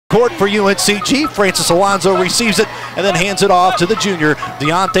Court for UNCG. Francis Alonso receives it and then hands it off to the junior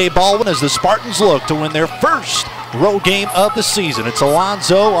Deontay Baldwin as the Spartans look to win their first road game of the season. It's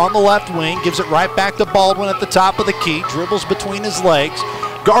Alonso on the left wing, gives it right back to Baldwin at the top of the key, dribbles between his legs,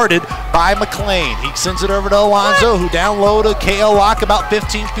 guarded by McLean. He sends it over to Alonso, who down low to K.L. Locke about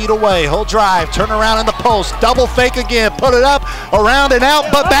 15 feet away. He'll drive, turn around in the post, double fake again, put it up, around and out,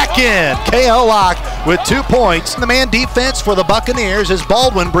 but back in. K.L. Locke with 2 points. The man defense for the Buccaneers as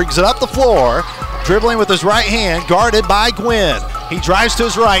Baldwin brings it up the floor, dribbling with his right hand, guarded by Gwynn. He drives to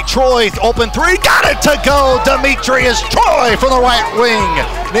his right. Troy, open three, got it to go. Demetrius Troy from the right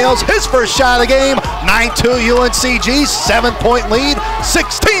wing nails his first shot of the game. 9-2 UNCG, 7-point lead,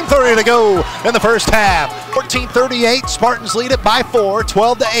 16:30 to go in the first half. 14:38, Spartans lead it by 4,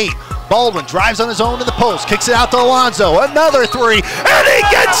 12-8. Baldwin drives on his own to the post, kicks it out to Alonso, another three, and he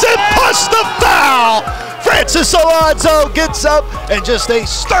gets it plus the foul! Francis Alonso gets up and just a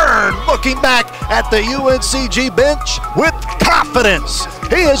stern looking back at the UNCG bench with confidence.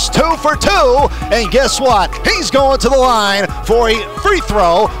 He is 2 for 2, and guess what? He's going to the line for a free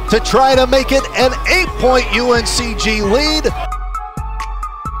throw to try to make it an 8-point UNCG lead.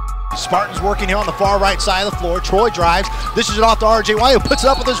 Spartans working here on the far right side of the floor. Troy drives, dishes it off to R.J. White, who puts it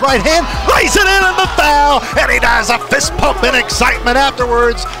up with his right hand, lays it in the foul, and he does a fist pump in excitement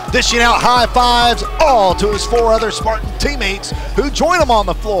afterwards, dishing out high fives all to his 4 other Spartan teammates who join him on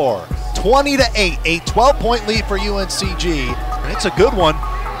the floor. 20-8, a 12-point lead for UNCG, and it's a good one.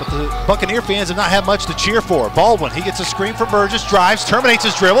 But the Buccaneer fans have not had much to cheer for. Baldwin, he gets a screen from Burgess, drives, terminates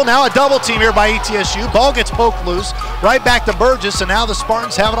his dribble. Now a double team here by ETSU. Ball gets poked loose, right back to Burgess, and now the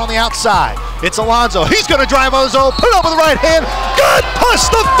Spartans have it on the outside. It's Alonso. He's going to drive on his own, put it up with the right hand. Good plus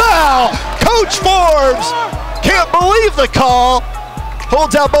the foul. Coach Forbes can't believe the call.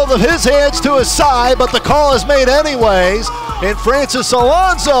 Holds out both of his hands to his side, but the call is made anyways. And Francis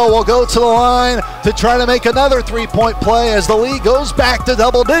Alonso will go to the line to try to make another 3-point play as the lead goes back to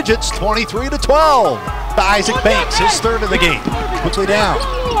double digits, 23-12. Isaac Banks, his third of the game. Quickly down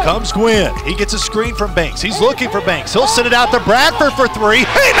comes Gwynn. He gets a screen from Banks. He's looking for Banks. He'll send it out to Bradford for 3.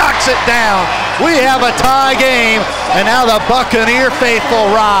 He knocks it down. We have a tie game, and now the Buccaneer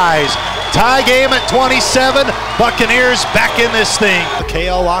faithful rise. Tie game at 27. Buccaneers back in this thing.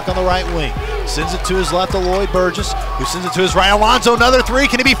 K.L. Locke on the right wing. Sends it to his left to Lloyd Burgess, who sends it to his right. Alonso, another 3.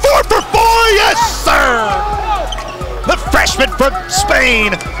 Can he be 4 for 4? Yes, sir! The freshman from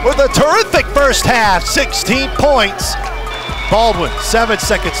Spain with a terrific first half. 16 points. Baldwin, 7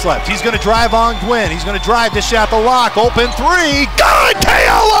 seconds left. He's going to drive on Gwynn. He's going to drive, dish out the Locke. Open 3. Good!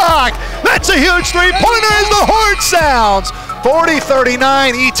 K.L. Locke! That's a huge three-pointer as the horn sounds.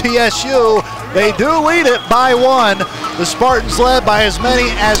 40-39 ETSU. They do lead it by 1. The Spartans led by as many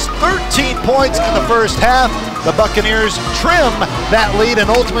as 13 points in the first half. The Buccaneers trim that lead and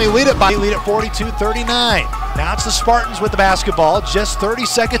ultimately lead at 42-39. Now it's the Spartans with the basketball, just 30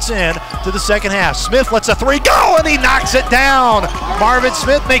 seconds in to the second half. Smith lets a 3 go, and he knocks it down. Marvin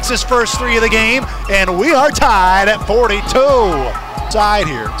Smith makes his first 3 of the game, and we are tied at 42. Side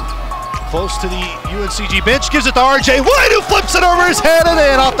here. Close to the UNCG bench, gives it to R.J. White, who flips it over his head and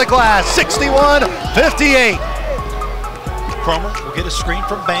in off the glass. 61-58. Cromer will get a screen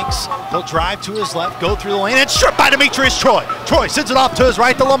from Banks. He'll drive to his left, go through the lane, and stripped by Demetrius Troy. Troy sends it off to his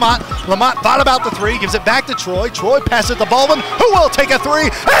right to Lamont. Lamont thought about the 3, gives it back to Troy. Troy passes it to Baldwin, who will take a 3,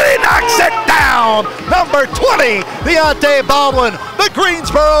 and he knocks it down. Number 20, Deontay Baldwin, the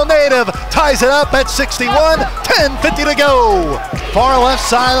Greensboro native, ties it up at 61, 10:50 to go. Far left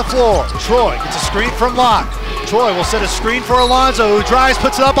side of the floor. Troy gets a screen from Locke. Troy will set a screen for Alonso, who drives,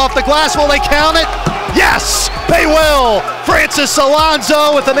 puts it up off the glass. Will they count it? Yes, they will. Francis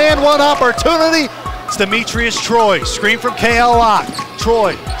Alonso with an and-1 opportunity. It's Demetrius Troy. Screen from K.L. Locke.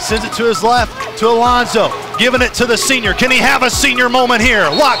 Troy sends it to his left to Alonso, giving it to the senior. Can he have a senior moment here?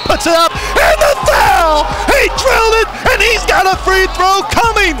 Locke puts it up, and the foul! He drilled it, and he's got a free throw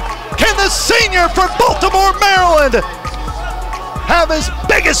coming. Can the senior from Baltimore, Maryland have his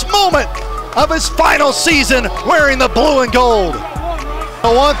biggest moment of his final season wearing the blue and gold? A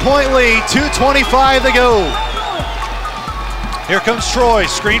 1-point lead, 2:25 to go. Here comes Troy,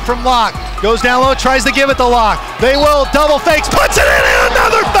 screen from Locke. Goes down low, tries to give it to Locke. They will, double fakes, puts it in, and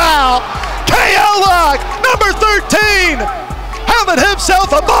another foul! K.L. Locke, number 13, having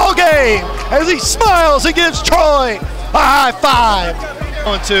himself a ball game as he smiles and gives Troy a high five.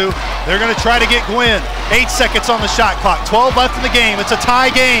 1-2, they're gonna try to get Gwynn. 8 seconds on the shot clock, 12 left in the game. It's a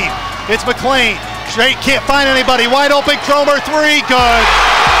tie game. It's McLean. Straight, can't find anybody. Wide open, Cromer 3, good.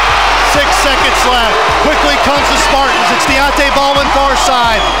 6 seconds left. Quickly comes the Spartans. It's Deontay Baldwin far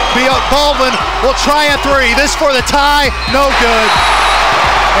side. Baldwin will try a 3. This for the tie, no good.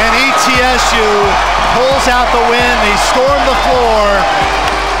 and ETSU pulls out the win. They storm the floor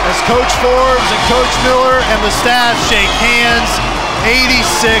as Coach Forbes and Coach Miller and the staff shake hands.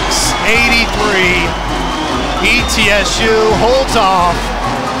 86-83. ETSU holds off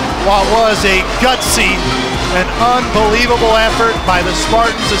what was a gutsy and unbelievable effort by the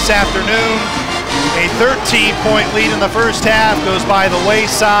Spartans this afternoon. A 13-point lead in the first half goes by the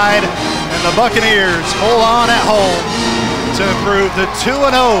wayside, and the Buccaneers hold on at home to improve to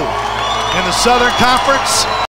 2-0 in the Southern Conference.